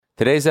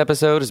Today's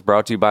episode is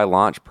brought to you by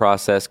Launch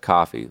Process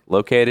Coffee,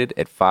 located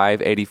at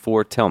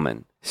 584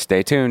 Tillman.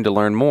 Stay tuned to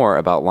learn more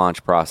about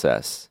Launch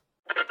Process.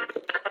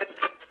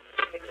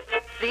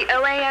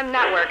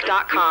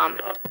 TheOAMnetwork.com.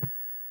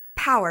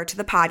 Power to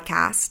the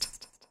podcast.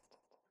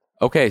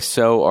 Okay,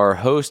 so our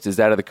host is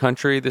out of the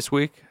country this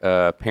week,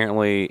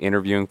 apparently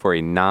interviewing for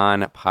a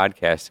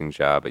non-podcasting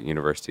job at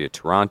University of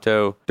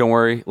Toronto. Don't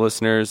worry,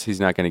 listeners, he's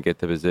not going to get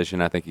the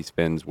position. I think he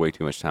spends way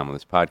too much time on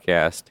this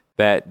podcast.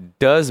 That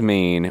does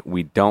mean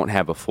we don't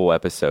have a full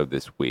episode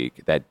this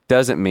week. That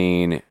doesn't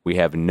mean we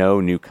have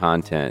no new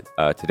content.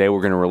 Today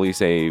we're going to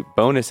release a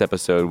bonus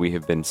episode we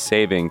have been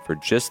saving for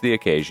just the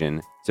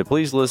occasion. So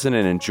please listen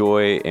and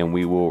enjoy, and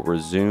we will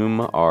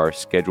resume our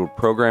scheduled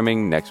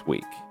programming next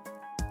week.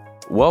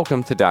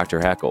 Welcome to Dr.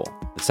 Heckle,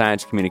 the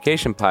science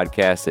communication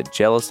podcast that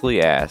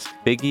jealously asks,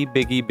 Biggie,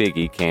 Biggie,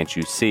 Biggie, can't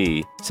you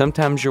see?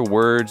 Sometimes your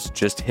words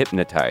just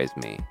hypnotize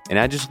me, and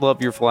I just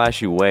love your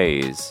flashy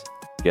ways.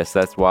 Guess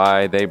that's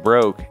why they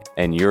broke,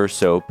 and you're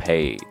so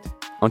paid.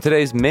 On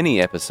today's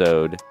mini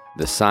episode,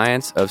 the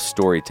science of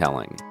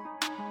storytelling.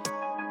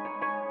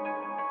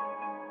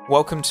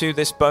 Welcome to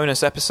this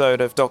bonus episode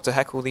of Dr.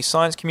 Heckle, the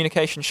science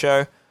communication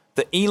show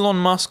that Elon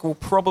Musk will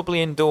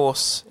probably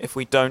endorse if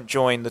we don't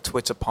join the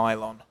Twitter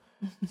pylon.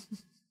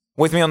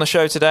 With me on the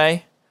show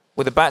today,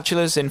 with a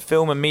bachelor's in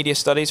film and media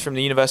studies from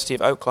the University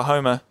of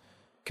Oklahoma,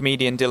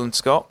 comedian Dylan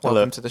Scott. Welcome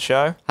Hello. to the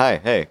show. Hi,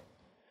 hey.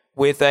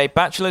 With a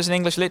bachelor's in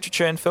English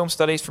literature and film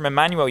studies from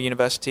Emmanuel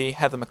University,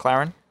 Heather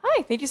McLaren.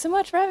 Hi, thank you so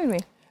much for having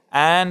me.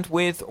 And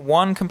with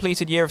one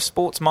completed year of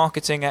sports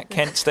marketing at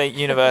Kent State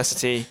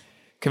University,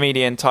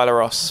 comedian Tyler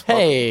Ross.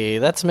 Hey,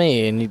 that's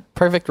me, and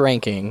perfect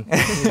ranking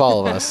of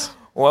all of us.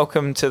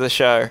 Welcome to the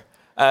show.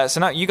 So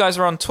now you guys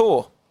are on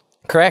tour.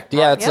 Correct,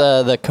 yeah, it's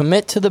Yep. the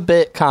Commit to the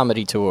Bit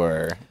comedy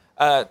tour.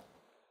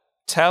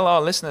 Tell our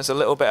listeners a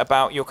little bit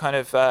about your kind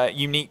of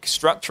unique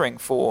structuring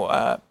for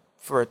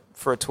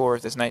a tour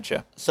of this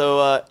nature.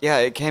 So,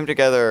 it came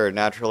together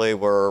naturally.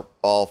 We're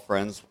all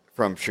friends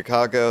from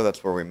Chicago.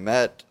 That's where we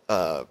met.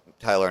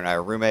 Tyler and I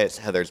are roommates.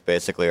 Heather's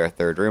basically our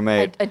third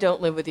roommate. I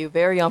don't live with you.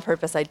 Very on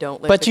purpose, I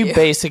don't live But with you you.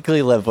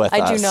 basically live with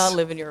us. I do not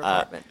live in your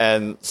apartment.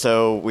 And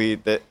so we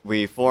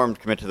formed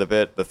Commit to the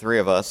Bit, the three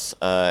of us,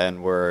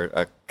 and we're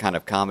a kind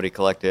of comedy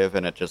collective,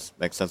 and it just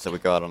makes sense that we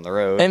go out on the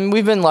road. And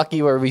we've been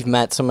lucky where we've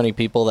met so many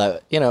people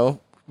that,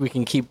 we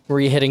can keep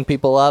re-hitting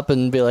people up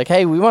and be like,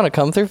 hey, we want to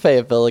come through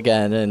Fayetteville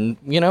again. And,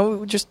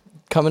 just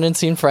coming and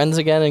seeing friends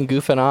again and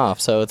goofing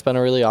off. So it's been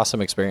a really awesome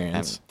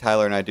experience. And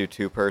Tyler and I do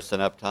two-person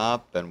up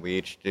top, and we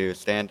each do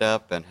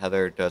stand-up, and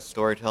Heather does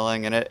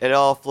storytelling, and it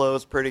all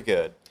flows pretty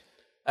good.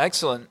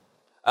 Excellent.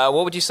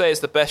 What would you say is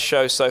the best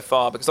show so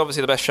far? Because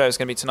obviously the best show is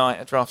going to be tonight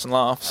at Drafts and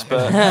Laughs.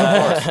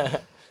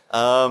 But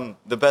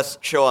The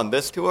best show on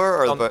this tour?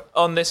 Or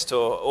on this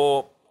tour,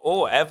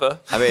 or ever.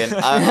 I mean,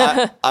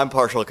 I'm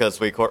partial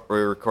because we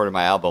recorded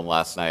my album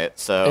last night,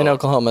 so In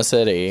Oklahoma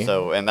City.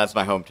 and that's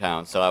my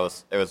hometown. So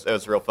it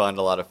was real fun.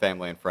 A lot of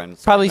family and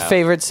friends. Probably came out.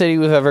 favorite city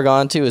we've ever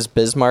gone to is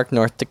Bismarck,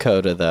 North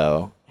Dakota,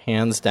 though.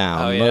 Hands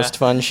down. Oh, yeah. Most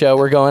fun show.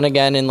 We're going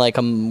again in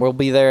we'll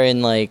be there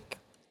in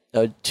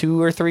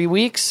 2 or 3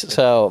 weeks.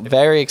 So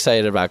very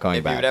excited about going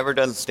If back. you've ever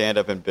done stand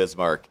up in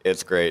Bismarck,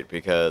 it's great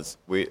because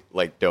we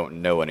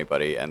don't know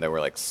anybody, and there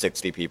were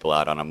 60 people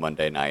out on a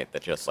Monday night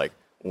that just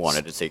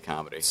wanted to see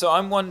comedy. So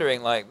I'm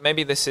wondering,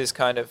 maybe this is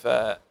kind of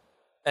a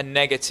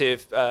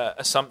negative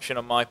assumption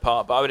on my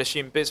part, but I would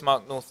assume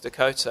Bismarck, North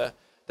Dakota,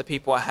 the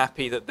people are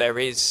happy that there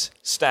is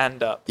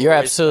stand-up. You're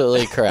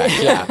absolutely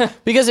correct, yeah.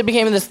 Because it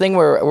became this thing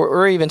where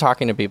we're even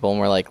talking to people and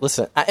we're like,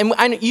 listen,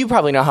 and you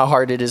probably know how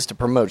hard it is to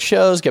promote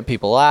shows, get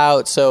people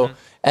out. So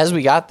as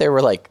we got there,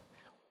 we're like,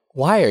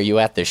 why are you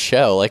at this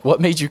show? What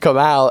made you come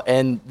out?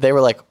 And they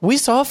were like, we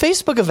saw a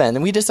Facebook event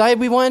and we decided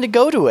we wanted to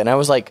go to it. And I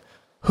was like,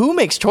 who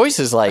makes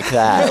choices like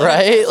that,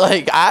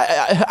 right?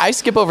 I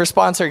skip over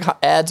sponsored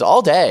ads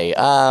all day.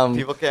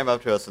 People came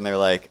up to us and they were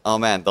like, "Oh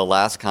man, the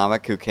last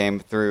comic who came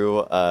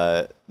through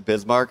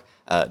Bismarck,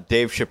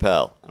 Dave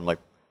Chappelle." I'm like,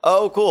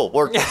 "Oh, cool,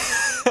 we're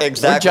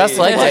exactly just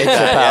like Dave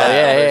Chappelle,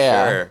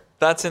 yeah. Sure.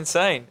 That's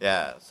insane.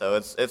 Yeah, so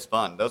it's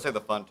fun. Those are the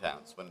fun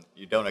towns when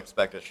you don't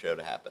expect a show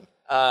to happen.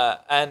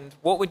 And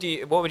what would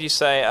you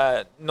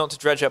say? Not to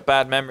dredge up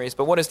bad memories,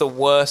 but what is the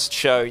worst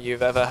show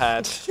you've ever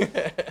had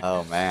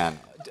Oh man.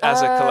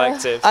 as a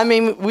collective? I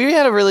mean, we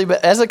had a really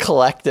as a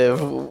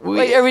collective.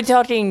 Wait, are we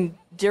talking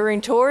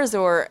during tours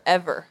or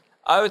ever?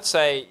 I would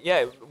say,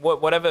 yeah,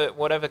 whatever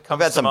comes I've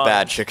had to some mind.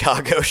 bad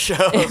Chicago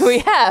shows. We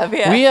have,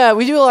 yeah.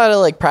 We do a lot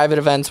of private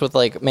events with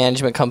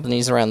management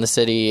companies around the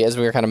city, as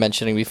we were kind of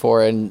mentioning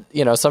before, and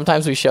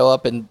sometimes we show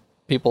up and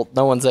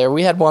no one's there.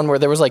 We had one where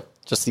there was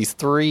just these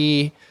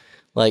 3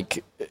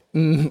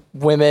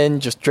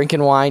 women just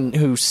drinking wine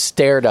who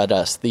stared at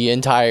us the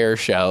entire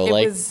show.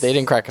 They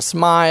didn't crack a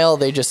smile.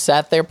 They just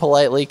sat there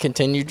politely,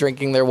 continued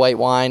drinking their white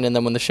wine, and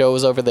then when the show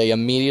was over, they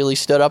immediately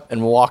stood up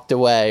and walked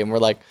away. And we're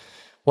like,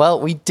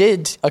 well, we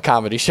did a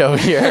comedy show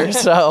here,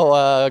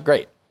 so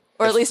great.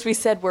 Or at least we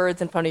said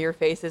words in front of your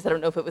faces. I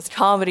don't know if it was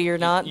comedy or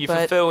not. You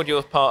but fulfilled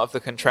your part of the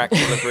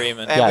contractual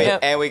agreement.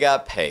 And we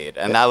got paid,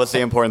 and that was the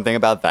important thing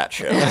about that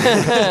show.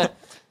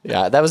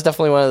 Yeah, that was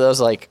definitely one of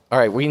those like, all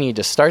right, we need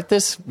to start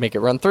this, make it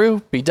run through,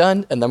 be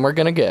done, and then we're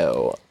going to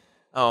go.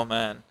 Oh,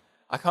 man.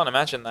 I can't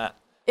imagine that.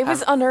 it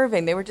was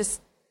unnerving. They were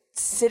just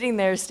sitting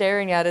there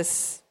staring at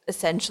us,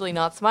 essentially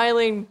not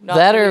smiling, not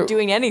really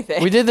doing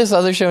anything. We did this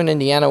other show in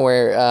Indiana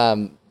where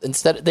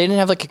instead they didn't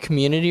have like a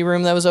community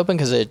room that was open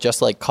because it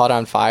just like caught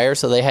on fire.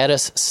 So they had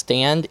us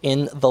stand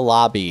in the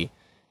lobby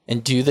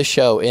and do the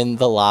show in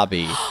the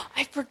lobby.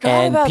 I forgot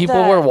and about people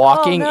that. were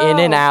walking Oh, in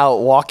and no. out,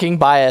 walking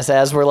by us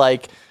as we're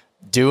like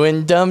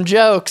doing dumb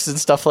jokes and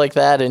stuff like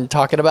that and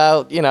talking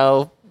about, you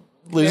know,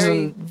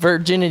 losing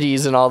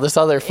virginities and all this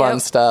other fun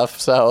stuff.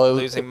 So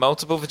Losing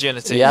multiple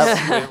virginities.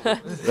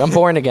 Yep. I'm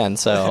born again,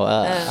 so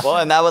Well,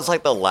 and that was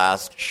like the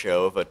last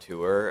show of a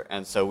tour,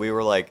 and so we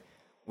were like,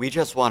 we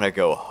just want to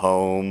go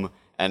home,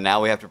 and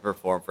now we have to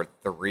perform for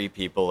 3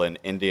 people in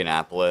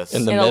Indianapolis.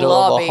 in the In a middle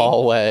of a lobby.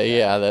 hallway.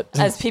 Yeah, that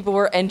As people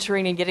were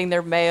entering and getting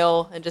their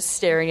mail and just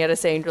staring at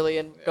us angrily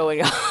and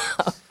going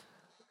off.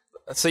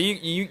 So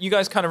you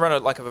guys kind of run a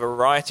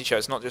variety show.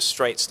 It's not just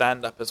straight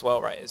stand-up as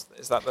well, right?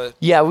 Is that the...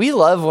 Yeah, we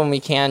love when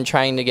we can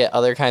trying to get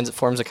other kinds of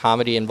forms of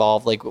comedy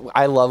involved. Like,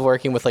 I love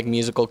working with like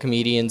musical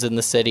comedians in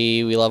the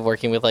city. We love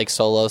working with like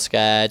solo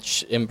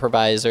sketch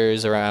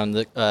improvisers around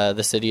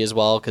the city as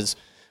well, because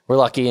we're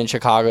lucky in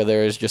Chicago.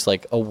 There's just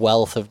like a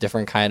wealth of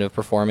different kind of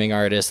performing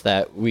artists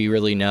that we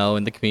really know,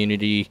 and the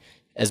community,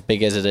 as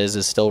big as it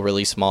is still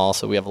really small.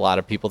 So we have a lot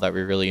of people that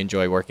we really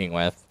enjoy working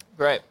with.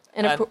 Great.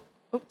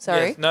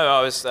 Sorry. Yeah, no,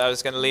 I was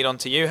going to lead on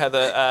to you,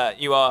 Heather.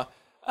 You are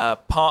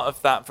part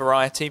of that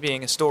variety,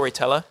 being a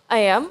storyteller. I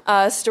am.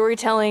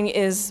 Storytelling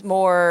is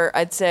more,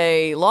 I'd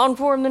say, long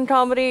form than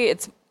comedy.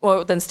 It's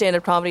more than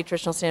stand-up comedy,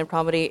 traditional stand-up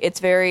comedy. It's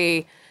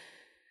very...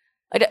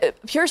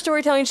 pure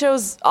storytelling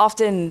shows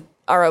often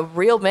are a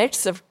real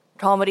mix of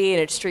comedy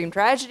and extreme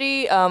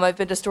tragedy. I've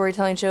been to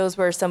storytelling shows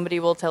where somebody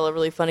will tell a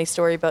really funny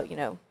story about, you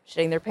know,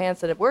 shitting their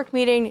pants at a work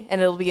meeting,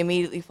 and it'll be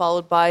immediately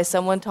followed by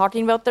someone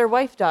talking about their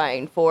wife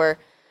dying for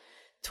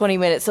 20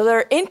 minutes. So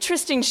they're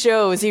interesting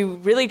shows. You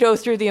really go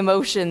through the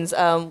emotions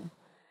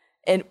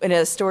in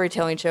a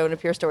storytelling show, in a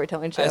pure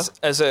storytelling show.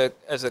 As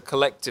a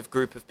collective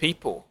group of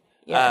people.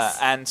 Yes.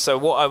 And so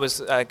what I was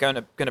going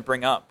to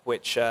bring up,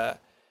 which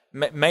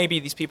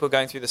maybe these people are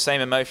going through the same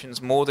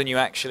emotions more than you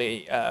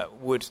actually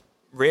would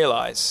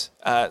realize.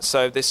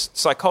 So this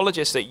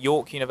psychologist at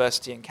York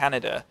University in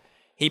Canada,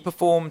 he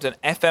performed an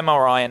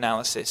fMRI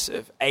analysis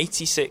of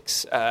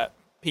 86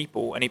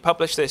 people, and he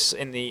published this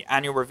in the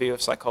Annual Review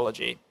of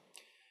Psychology,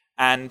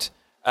 and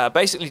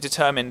basically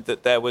determined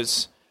that there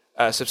was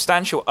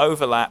substantial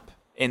overlap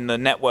in the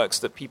networks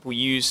that people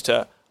use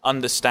to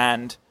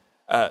understand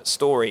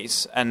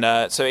stories.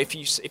 And so if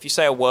you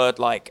say a word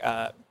like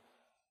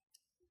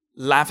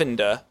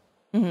lavender,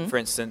 for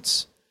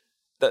instance,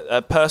 that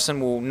a person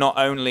will not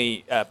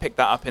only pick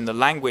that up in the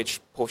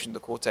language portion of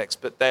the cortex,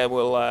 but they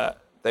will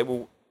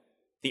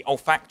the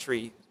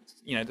olfactory,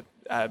 you know,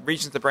 the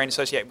regions of the brain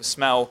associated with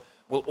smell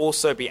will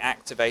also be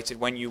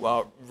activated when you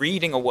are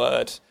reading a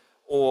word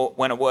or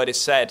when a word is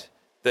said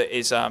that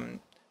is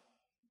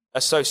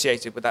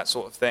associated with that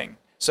sort of thing.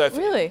 So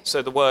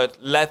so the word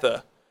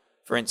leather,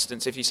 for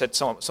instance, if you said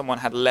someone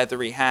had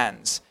leathery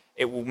hands,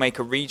 it will make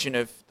a region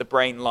of the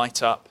brain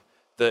light up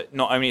that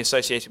not only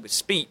associated with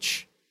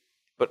speech,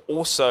 but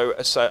also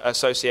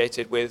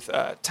associated with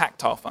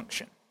tactile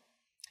function.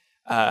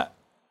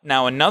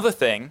 Now, another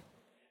thing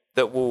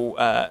that will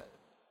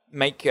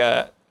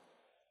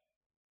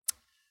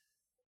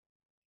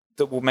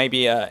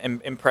maybe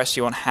impress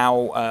you on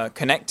how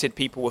connected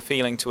people were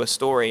feeling to a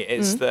story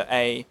is that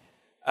a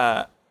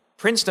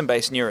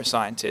Princeton-based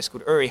neuroscientist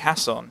called Uri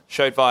Hasson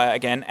showed via,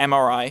 again,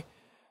 MRI,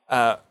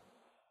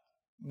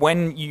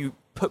 when you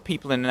put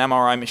people in an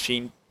MRI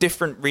machine,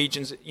 different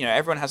regions, you know,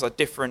 everyone has a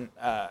different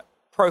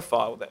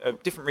profile,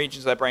 different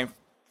regions of their brain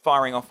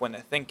firing off when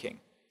they're thinking.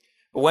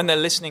 But when they're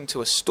listening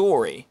to a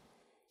story,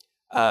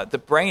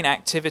 the brain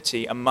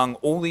activity among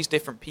all these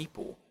different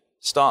people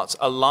starts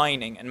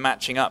aligning and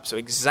matching up. So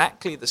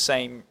exactly the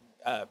same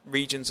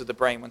regions of the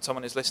brain when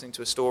someone is listening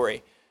to a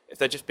story. If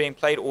they're just being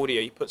played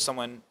audio, you put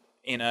someone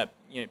in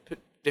put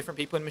different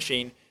people in a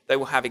machine, they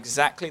will have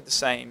exactly the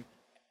same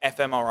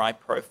fMRI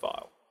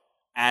profile.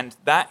 And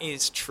that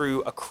is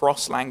true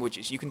across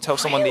languages. You can tell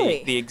someone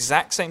the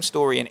exact same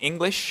story in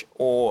English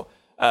or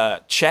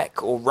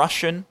Czech or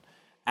Russian,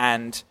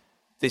 and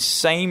the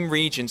same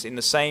regions in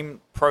the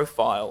same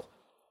profile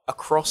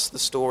across the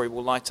story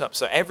will light up.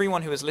 So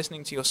everyone who is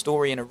listening to your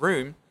story in a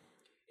room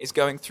is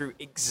going through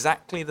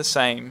exactly the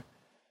same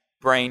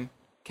brain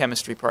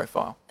chemistry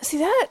profile.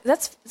 See,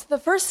 that's the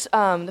first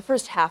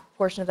half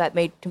portion of that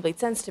made complete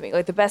sense to me.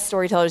 Like, the best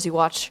storytellers you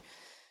watch,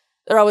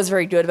 they're always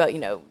very good about, you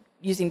know,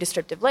 using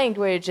descriptive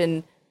language,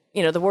 and,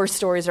 you know, the worst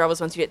stories are always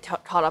ones you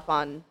get caught up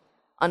on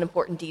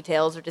unimportant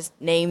details or just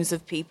names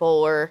of people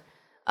or,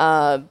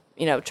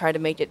 try to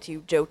make it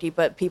too jokey.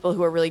 But people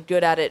who are really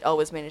good at it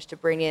always manage to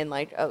bring in,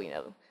 like, oh, you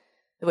know,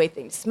 the way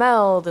things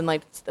smelled and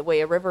like the way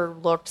a river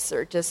looks,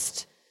 or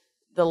just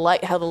the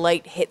light, how the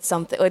light hit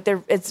something. Like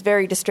it's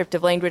very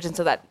descriptive language, and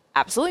so that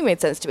absolutely made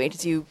sense to me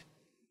because you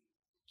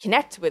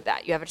connect with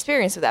that, you have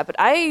experience with that. But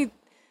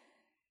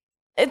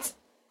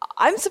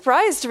I'm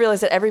surprised to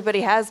realize that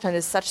everybody has kind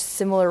of such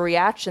similar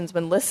reactions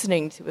when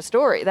listening to a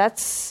story.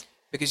 That's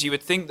because you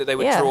would think that they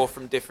would draw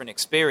from different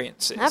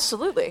experiences.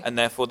 Absolutely. And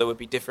therefore there would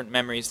be different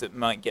memories that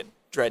might get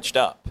dredged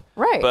up.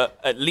 Right. But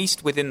at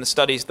least within the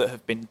studies that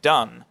have been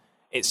done,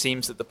 it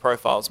seems that the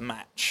profiles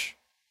match.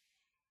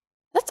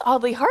 That's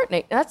oddly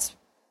heartening. That's,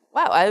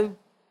 wow.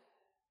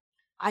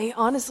 I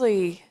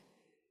honestly,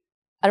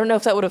 I don't know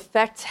if that would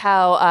affect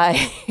how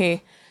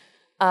I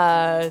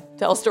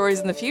tell stories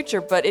in the future,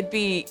 but it'd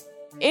be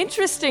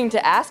interesting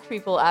to ask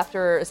people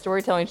after a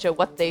storytelling show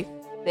what they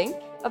think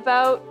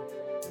about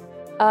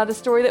the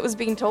story that was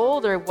being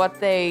told, or what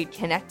they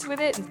connect with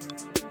it.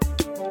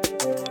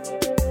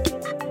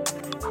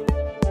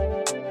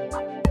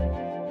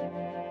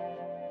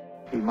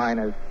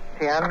 T-minus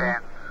 10,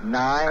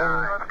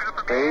 9,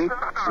 8.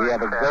 We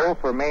have a go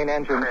for main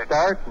engine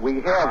start. We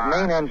have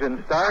main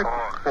engine start.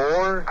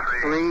 4,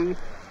 3,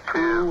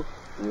 2,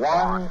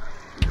 1,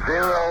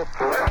 0.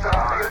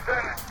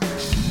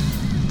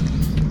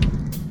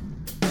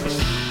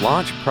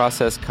 Launch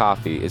Process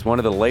Coffee is one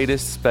of the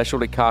latest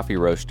specialty coffee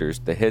roasters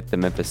to hit the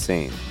Memphis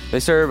scene. They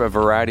serve a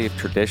variety of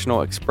traditional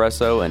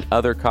espresso and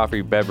other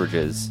coffee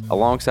beverages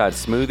alongside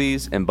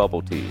smoothies and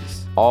bubble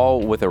teas,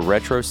 all with a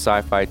retro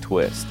sci-fi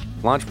twist.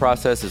 Launch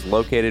Process is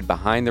located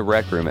behind the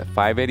Rec Room at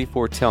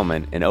 584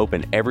 Tillman and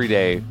open every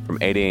day from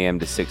 8 a.m.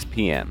 to 6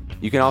 p.m.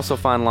 You can also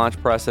find Launch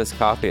Process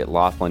Coffee at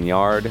Laughlin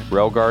Yard,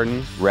 Rail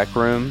Garden, Rec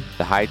Room,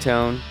 The High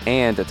Tone,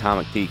 and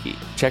Atomic Tiki.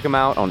 Check them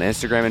out on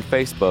Instagram and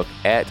Facebook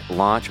at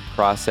Launch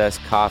Process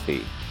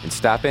Coffee and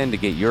stop in to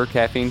get your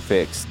caffeine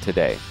fix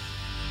today.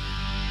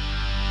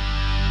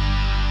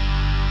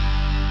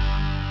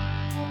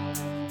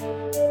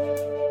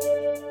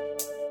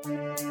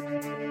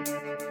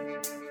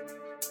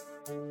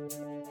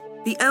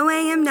 The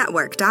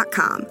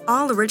OAMnetwork.com.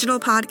 All original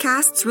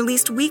podcasts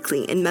released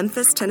weekly in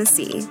Memphis,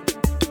 Tennessee.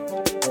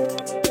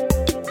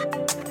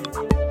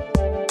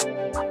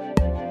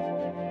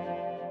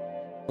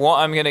 What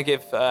I'm going to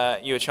give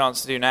you a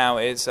chance to do now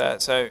is,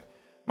 so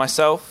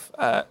myself,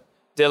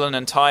 Dylan,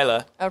 and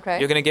Tyler, Okay.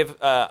 you're going to give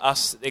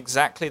us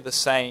exactly the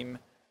same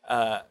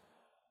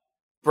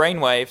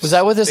brainwaves. Was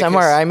that what this because,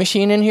 MRI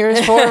machine in here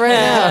is for right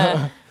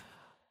now?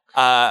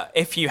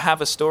 if you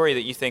have a story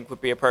that you think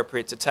would be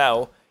appropriate to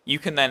tell, you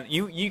can then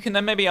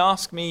maybe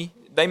ask me.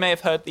 They may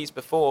have heard these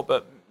before,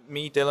 but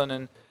me, Dylan,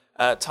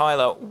 and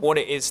Tyler, what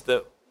it is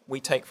that we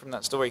take from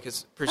that story,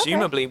 because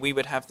presumably we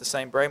would have the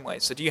same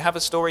brainwaves. So do you have a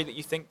story that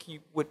you think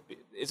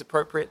is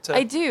appropriate to?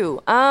 I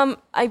do. I'm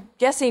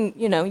guessing,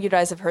 you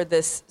guys have heard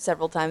this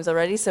several times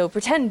already, so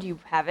pretend you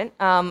haven't.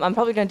 I'm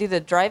probably going to do the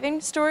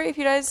driving story if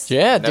you guys...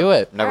 Yeah, do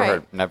it. Never All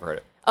right. heard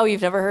it. Oh,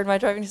 you've never heard my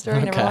driving story?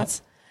 Okay. Never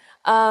once?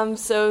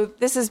 So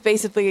this is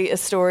basically a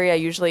story I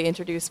usually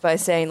introduce by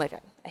saying, like,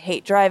 I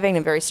hate driving.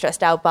 I'm very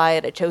stressed out by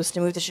it. I chose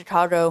to move to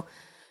Chicago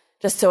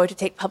just so I could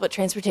take public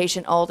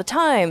transportation all the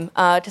time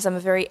because I'm a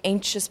very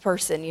anxious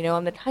person.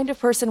 I'm the kind of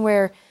person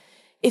where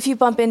if you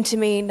bump into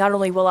me, not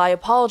only will I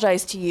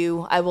apologize to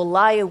you, I will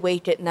lie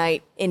awake at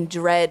night in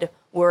dread,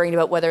 worrying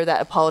about whether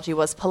that apology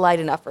was polite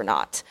enough or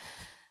not.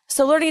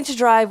 So learning to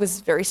drive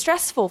was very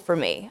stressful for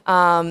me.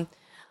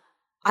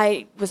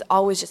 I was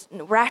always just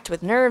racked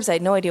with nerves. I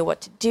had no idea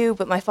what to do,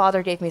 but my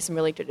father gave me some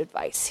really good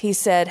advice. He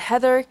said,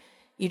 Heather,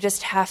 you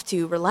just have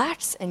to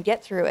relax and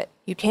get through it.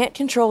 You can't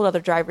control what other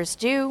drivers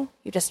do.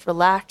 You just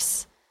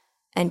relax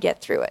and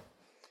get through it.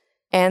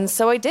 And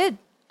so I did.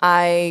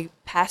 I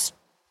passed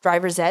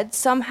driver's ed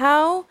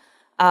somehow.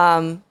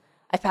 I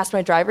passed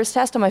my driver's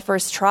test on my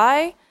first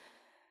try,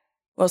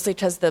 mostly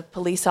because the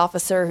police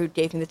officer who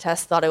gave me the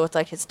test thought I looked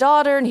like his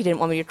daughter, and he didn't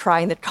want me to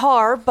cry in the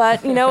car.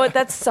 But you know what?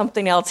 That's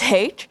something I'll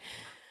take.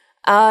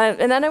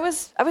 And then I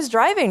was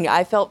driving.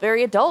 I felt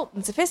very adult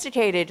and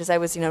sophisticated as I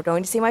was,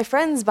 going to see my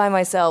friends by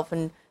myself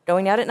and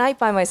going out at night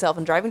by myself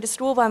and driving to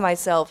school by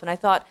myself. And I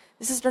thought,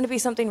 this is going to be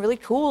something really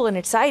cool and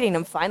exciting.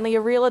 I'm finally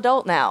a real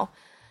adult now.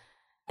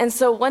 And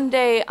so one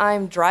day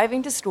I'm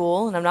driving to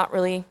school and I'm not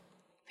really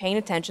paying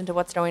attention to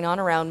what's going on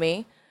around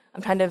me.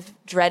 I'm kind of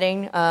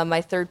dreading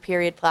my third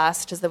period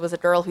class because there was a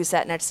girl who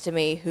sat next to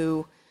me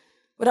who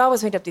would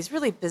always make up these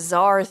really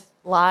bizarre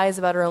lies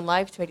about her own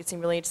life to make it seem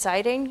really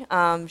exciting.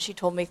 She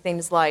told me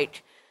things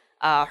like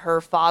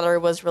her father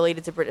was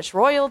related to British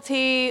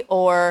royalty,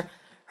 or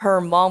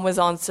her mom was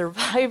on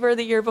Survivor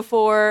the year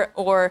before,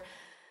 or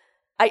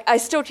I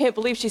still can't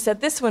believe she said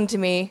this one to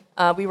me.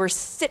 We were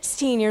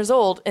 16 years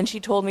old, and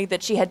she told me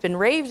that she had been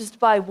raised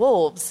by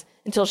wolves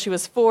until she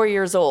was 4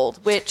 years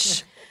old,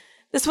 which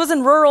this was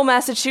in rural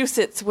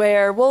Massachusetts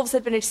where wolves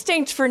had been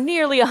extinct for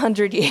nearly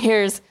 100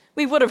 years.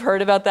 We would have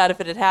heard about that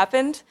if it had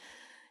happened.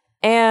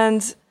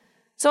 And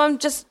so I'm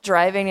just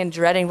driving and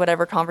dreading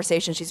whatever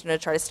conversation she's going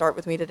to try to start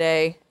with me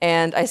today.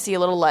 And I see a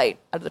little light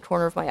out of the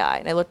corner of my eye.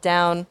 And I look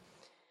down,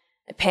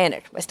 I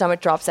panic. My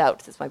stomach drops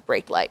out. It's my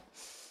brake light.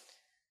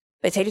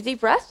 I take a deep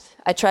breath.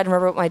 I try to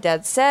remember what my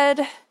dad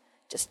said.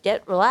 Just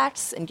get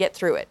relaxed and get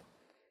through it.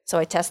 So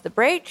I test the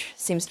brake.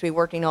 Seems to be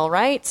working all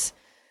right.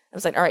 I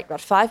was like, all right,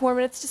 about 5 more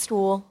minutes to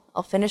school.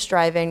 I'll finish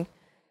driving,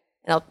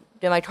 and I'll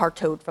get my car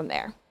towed from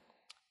there.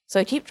 So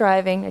I keep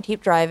driving, and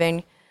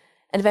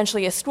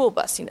eventually a school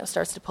bus,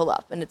 starts to pull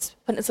up, and it's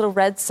putting its little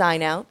red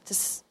sign out to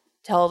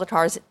tell the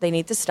cars they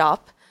need to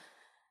stop.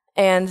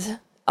 And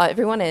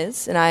everyone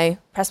is, and I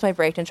press my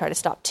brake and try to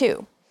stop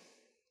too.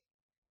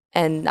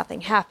 And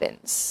nothing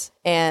happens.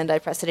 And I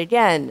press it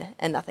again,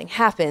 and nothing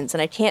happens.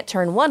 And I can't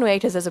turn one way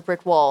because there's a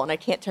brick wall, and I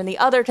can't turn the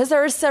other because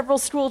there are several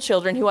school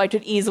children who I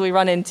could easily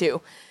run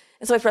into.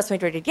 And so I press my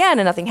brake again,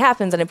 and nothing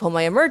happens, and I pull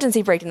my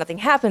emergency brake, and nothing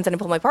happens, and I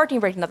pull my parking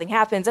brake, and nothing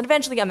happens, and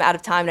eventually I'm out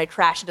of time, and I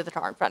crash into the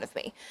car in front of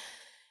me.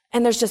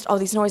 And there's just all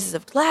these noises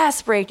of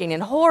glass breaking,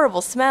 and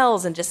horrible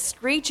smells, and just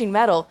screeching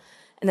metal,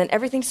 and then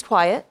everything's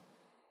quiet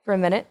for a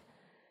minute,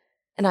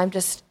 and I'm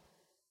just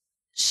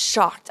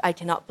shocked. I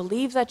cannot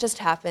believe that just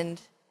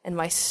happened, and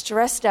my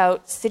stressed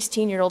out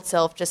 16-year-old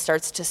self just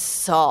starts to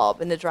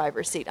sob in the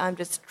driver's seat. I'm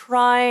just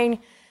crying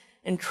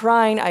and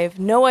crying. I have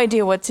no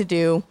idea what to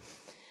do.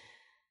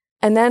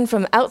 And then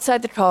from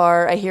outside the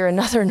car, I hear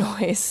another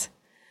noise.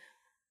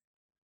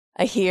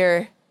 I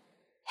hear,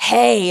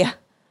 "Hey,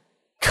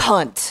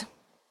 cunt."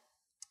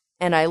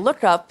 And I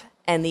look up,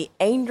 and the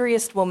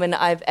angriest woman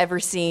I've ever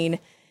seen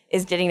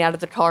is getting out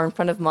of the car in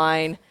front of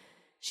mine.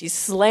 She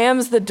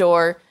slams the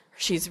door.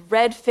 She's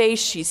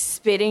red-faced. She's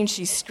spitting.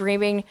 She's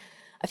screaming.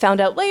 I found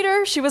out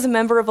later she was a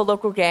member of a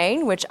local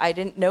gang, which I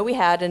didn't know we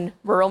had in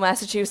rural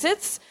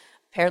Massachusetts.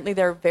 Apparently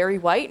they're very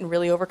white and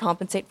really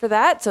overcompensate for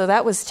that, so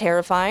that was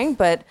terrifying.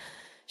 But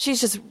she's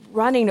just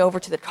running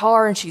over to the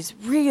car, and she's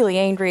really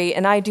angry,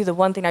 and I do the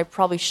one thing I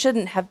probably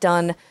shouldn't have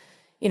done,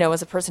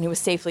 as a person who was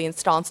safely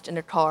ensconced in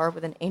a car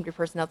with an angry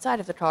person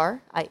outside of the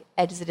car. I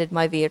exited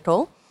my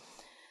vehicle,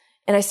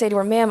 and I say to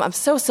her, "Ma'am, I'm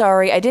so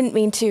sorry, I didn't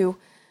mean to,"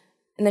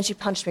 and then she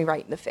punched me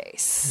right in the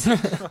face.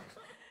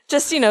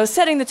 Just,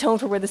 setting the tone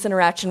for where this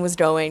interaction was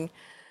going.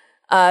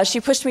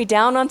 She pushed me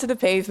down onto the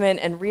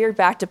pavement and reared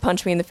back to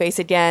punch me in the face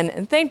again.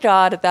 And thank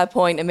God, at that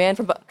point, a man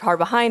from a car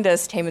behind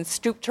us came and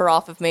scooped her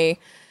off of me,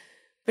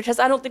 because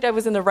I don't think I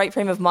was in the right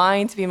frame of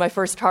mind to be in my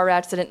first car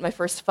accident, my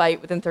first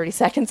fight within 30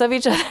 seconds of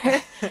each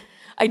other.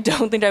 I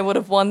don't think I would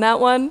have won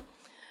that one.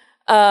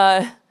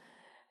 And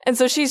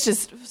so she's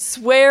just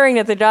swearing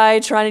at the guy,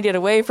 trying to get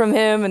away from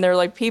him, and there are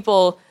like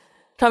people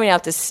coming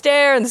out to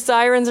stare, and the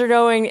sirens are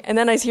going, and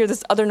then I hear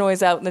this other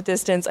noise out in the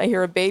distance. I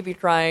hear a baby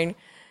crying.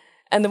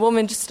 And the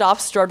woman just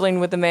stops struggling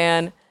with the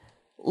man,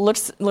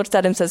 looks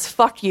at him, says,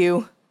 "Fuck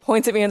you,"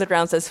 points at me on the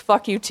ground, says,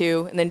 "Fuck you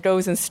too," and then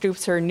goes and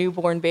scoops her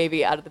newborn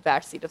baby out of the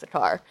backseat of the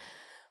car,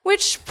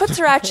 which puts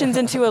her actions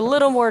into a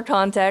little more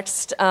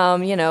context.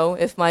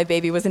 If my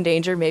baby was in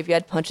danger, maybe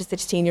I'd punch a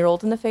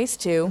 16-year-old in the face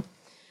too.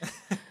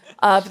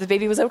 But the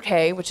baby was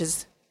okay, which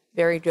is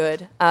very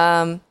good.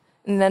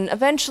 And then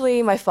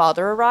eventually my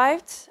father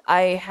arrived.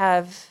 I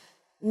have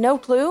no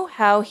clue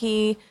how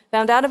he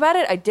found out about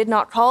it. I did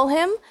not call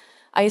him.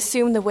 I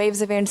assume the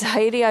waves of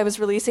anxiety I was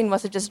releasing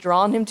must have just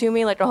drawn him to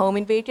me like a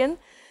homing beacon.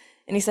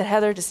 And he said,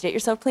 "Heather, just get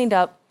yourself cleaned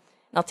up,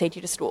 and I'll take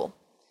you to school."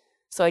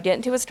 So I get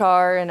into his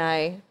car, and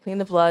I clean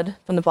the blood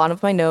from the bottom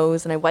of my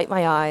nose, and I wipe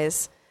my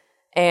eyes.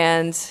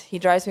 And he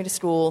drives me to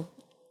school,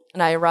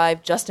 and I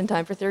arrive just in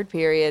time for third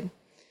period.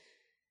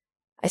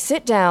 I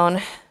sit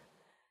down,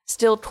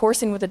 still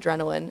coursing with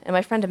adrenaline, and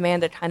my friend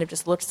Amanda kind of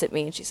just looks at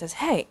me, and she says,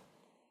 "Hey,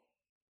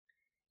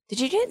 did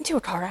you get into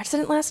a car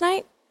accident last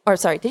night?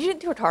 Did you get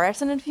into a car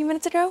accident a few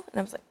minutes ago?" And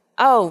I was like,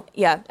 "Oh,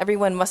 yeah,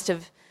 everyone must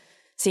have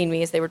seen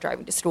me as they were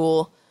driving to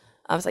school."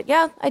 I was like,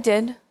 "Yeah, I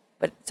did,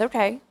 but it's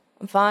okay.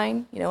 I'm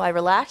fine." I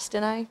relaxed,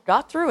 and I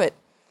got through it.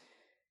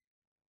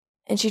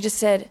 And she just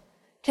said,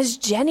 "Because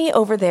Jenny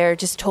over there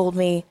just told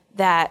me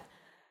that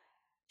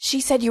she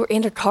said you were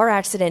in a car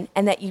accident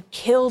and that you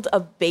killed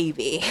a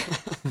baby."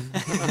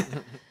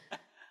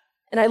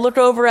 And I look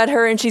over at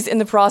her, and she's in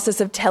the process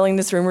of telling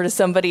this rumor to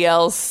somebody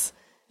else.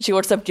 She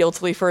looks up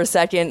guiltily for a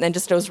second and then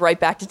just goes right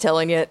back to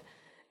telling it.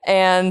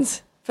 And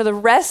for the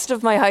rest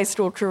of my high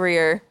school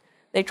career,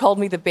 they called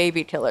me the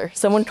baby killer.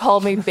 Someone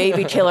called me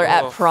baby killer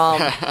at prom.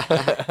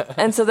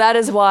 And so that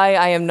is why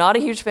I am not a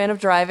huge fan of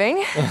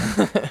driving.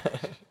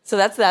 So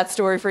that's that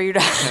story for you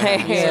guys.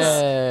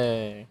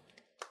 Yay.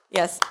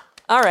 Yes.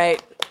 All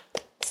right.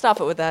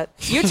 Stop it with that.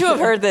 You two have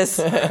heard this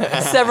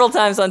several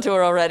times on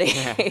tour already.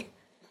 That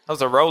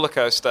was a roller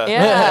coaster.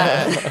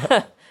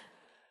 Yeah.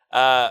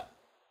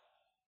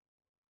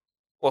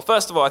 Well,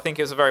 first of all, I think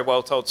it was a very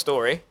well told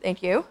story.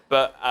 Thank you.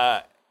 But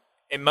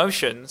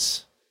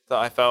emotions that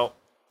I felt,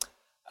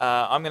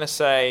 I'm going to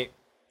say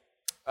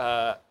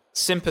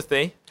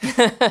sympathy,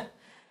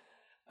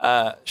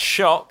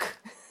 shock,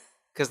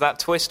 because that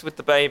twist with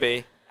the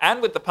baby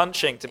and with the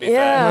punching, to be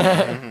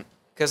fair.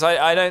 Because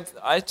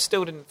I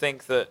still didn't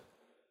think that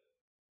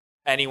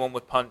anyone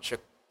would punch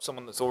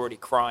someone that's already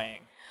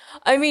crying.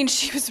 I mean,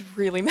 she was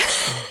really mad.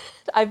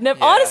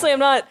 Honestly,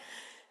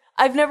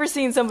 I've never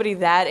seen somebody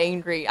that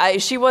angry.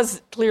 She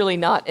was clearly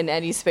not in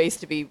any space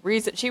to be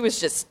reason. She was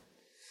just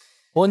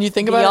Well, and you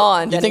think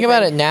Beyond about it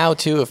anything. now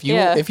too.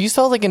 If you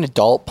saw like an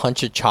adult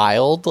punch a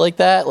child like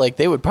that, like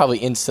they would probably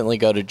instantly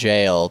go to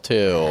jail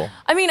too.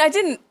 I mean, I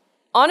didn't.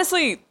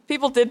 Honestly,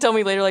 people did tell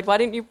me later, like, why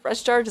didn't you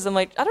press charges? I'm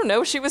like, I don't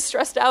know. She was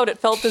stressed out. It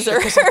felt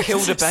deserved. Because I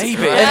killed a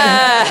baby.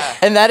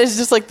 And that is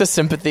just like the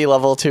sympathy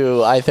level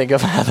too, I think,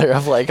 of Heather,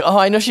 of like, oh,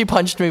 I know she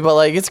punched me, but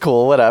like it's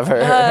cool,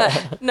 whatever.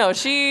 No,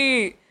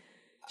 she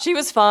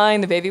was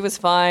fine. The baby was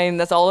fine.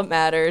 That's all that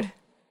mattered.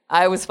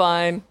 I was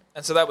fine.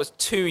 And so that was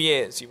 2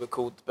 years you were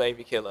called the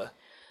baby killer.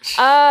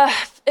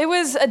 It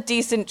was a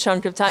decent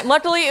chunk of time.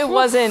 Luckily, it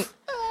wasn't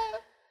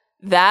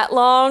that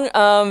long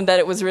that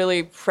it was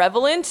really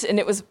prevalent, and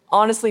it was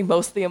honestly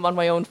mostly among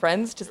my own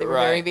friends because they were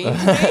very mean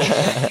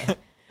to me.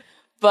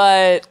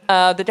 But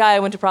the guy I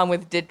went to prom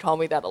with did call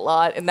me that a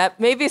lot, and that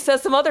maybe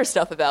says some other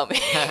stuff about me.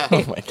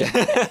 Oh my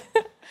God.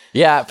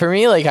 Yeah, for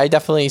me, like, I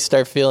definitely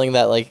start feeling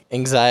that, like,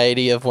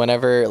 anxiety of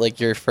whenever, like,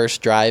 you're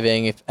first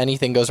driving, if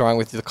anything goes wrong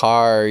with the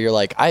car, you're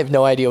like, I have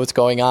no idea what's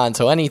going on,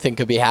 so anything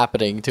could be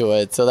happening to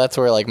it. So that's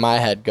where, like, my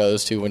head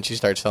goes to when she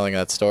starts telling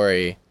that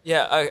story.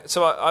 Yeah,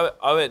 so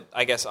I would,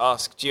 I guess,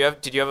 ask,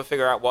 did you ever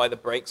figure out why the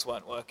brakes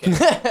weren't working?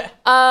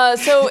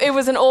 So it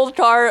was an old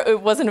car.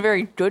 It wasn't a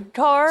very good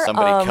car.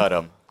 Somebody cut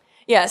him.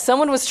 Yeah,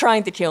 someone was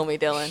trying to kill me,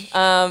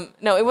 Dylan.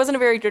 No, it wasn't a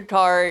very good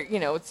car. You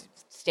know, it's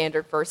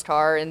standard first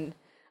car, and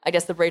I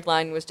guess the brake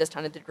line was just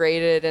kind of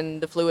degraded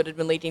and the fluid had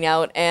been leaking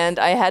out, and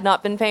I had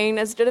not been paying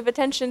as good of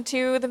attention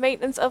to the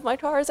maintenance of my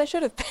car as I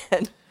should have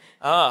been.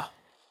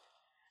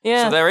 Yeah.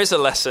 So there is a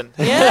lesson.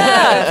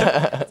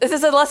 Yeah. This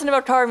is a lesson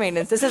about car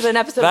maintenance. This is an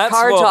episode of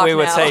Car Talk That's what we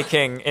were now.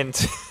 taking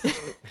into...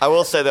 I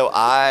will say, though,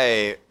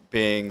 I,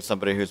 being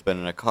somebody who's been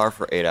in a car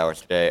for 8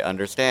 hours today,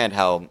 understand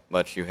how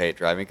much you hate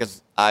driving,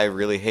 because I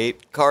really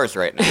hate cars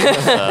right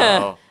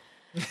now.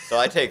 So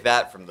I take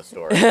that from the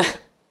story.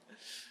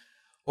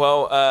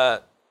 Well,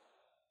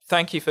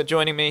 thank you for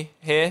joining me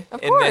here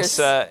in this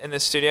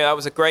studio. That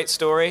was a great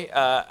story,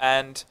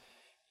 and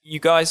you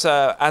guys,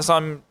 as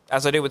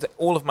I do with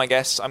all of my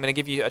guests, I'm going to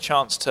give you a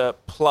chance to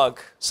plug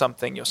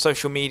something, your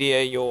social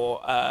media, your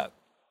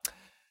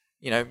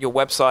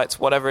websites,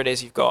 whatever it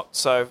is you've got.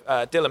 So,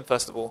 Dylan,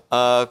 first of all.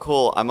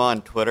 Cool. I'm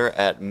on Twitter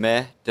at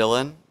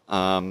mehdylan,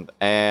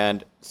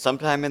 and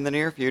sometime in the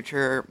near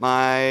future,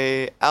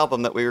 my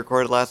album that we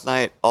recorded last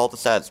night, All the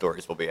Sad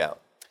Stories, will be out.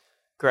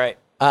 Great.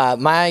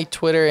 My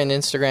Twitter and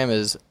Instagram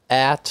is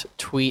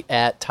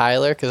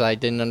 @tweet@Tyler, because I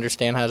didn't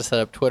understand how to set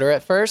up Twitter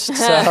at first.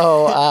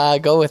 So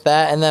go with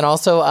that. And then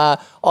also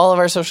all of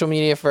our social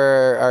media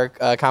for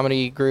our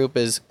comedy group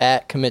is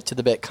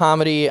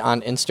 @CommitToTheBitComedy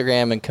on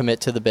Instagram, and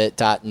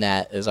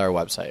CommitToTheBit.net is our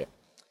website.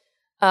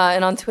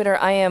 And on Twitter,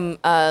 I am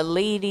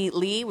Lady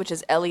Lee, which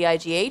is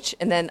LEIGH,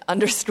 and then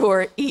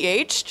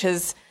 _EH,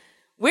 because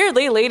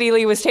weirdly, Lady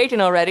Lee was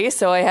taken already,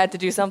 so I had to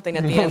do something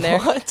at the end there.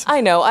 What?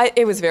 I know.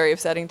 It was very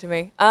upsetting to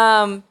me.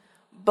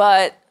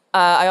 But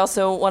I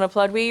also want to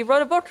plug, we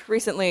wrote a book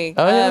recently.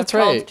 Oh, yeah, that's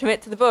called right.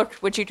 Commit to the Book,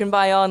 which you can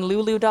buy on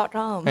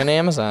Lulu.com. And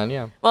Amazon,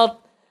 yeah.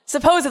 Well,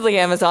 supposedly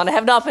Amazon. I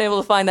have not been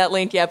able to find that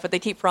link yet, but they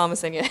keep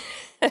promising it.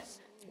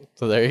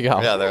 So there you go.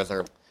 Yeah, there's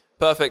our...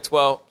 Perfect.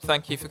 Well,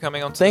 thank you for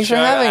coming on to Thanks the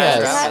show. for having us.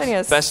 Thanks for having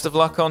us. Best of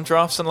luck on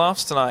Drafts and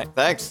Laughs tonight.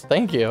 Thanks.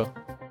 Thank you.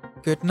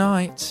 Good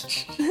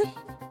night.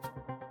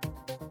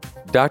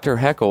 Dr.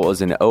 Heckle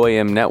is an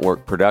OAM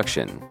Network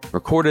production,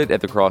 recorded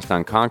at the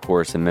Crosstown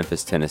Concourse in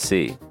Memphis,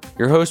 Tennessee.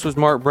 Your host was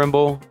Mark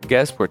Brimble,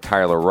 guests were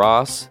Tyler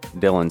Ross,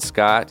 Dylan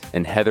Scott,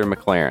 and Heather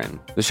McLaren.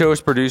 The show is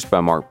produced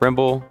by Mark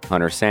Brimble,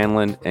 Hunter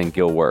Sandlin, and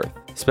Gil Worth.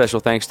 Special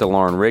thanks to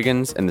Lauren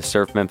Riggins and the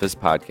Surf Memphis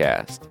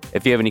podcast.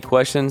 If you have any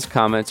questions,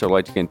 comments, or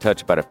like to get in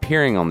touch about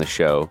appearing on the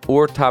show,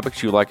 or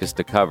topics you'd like us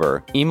to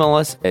cover, email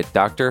us at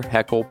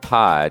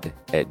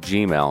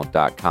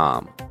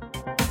drhecklepod@gmail.com.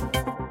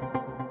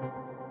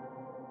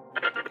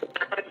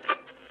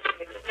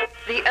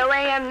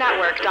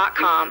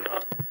 TheOAMNetwork.com.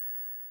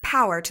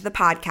 Power to the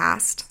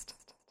podcast.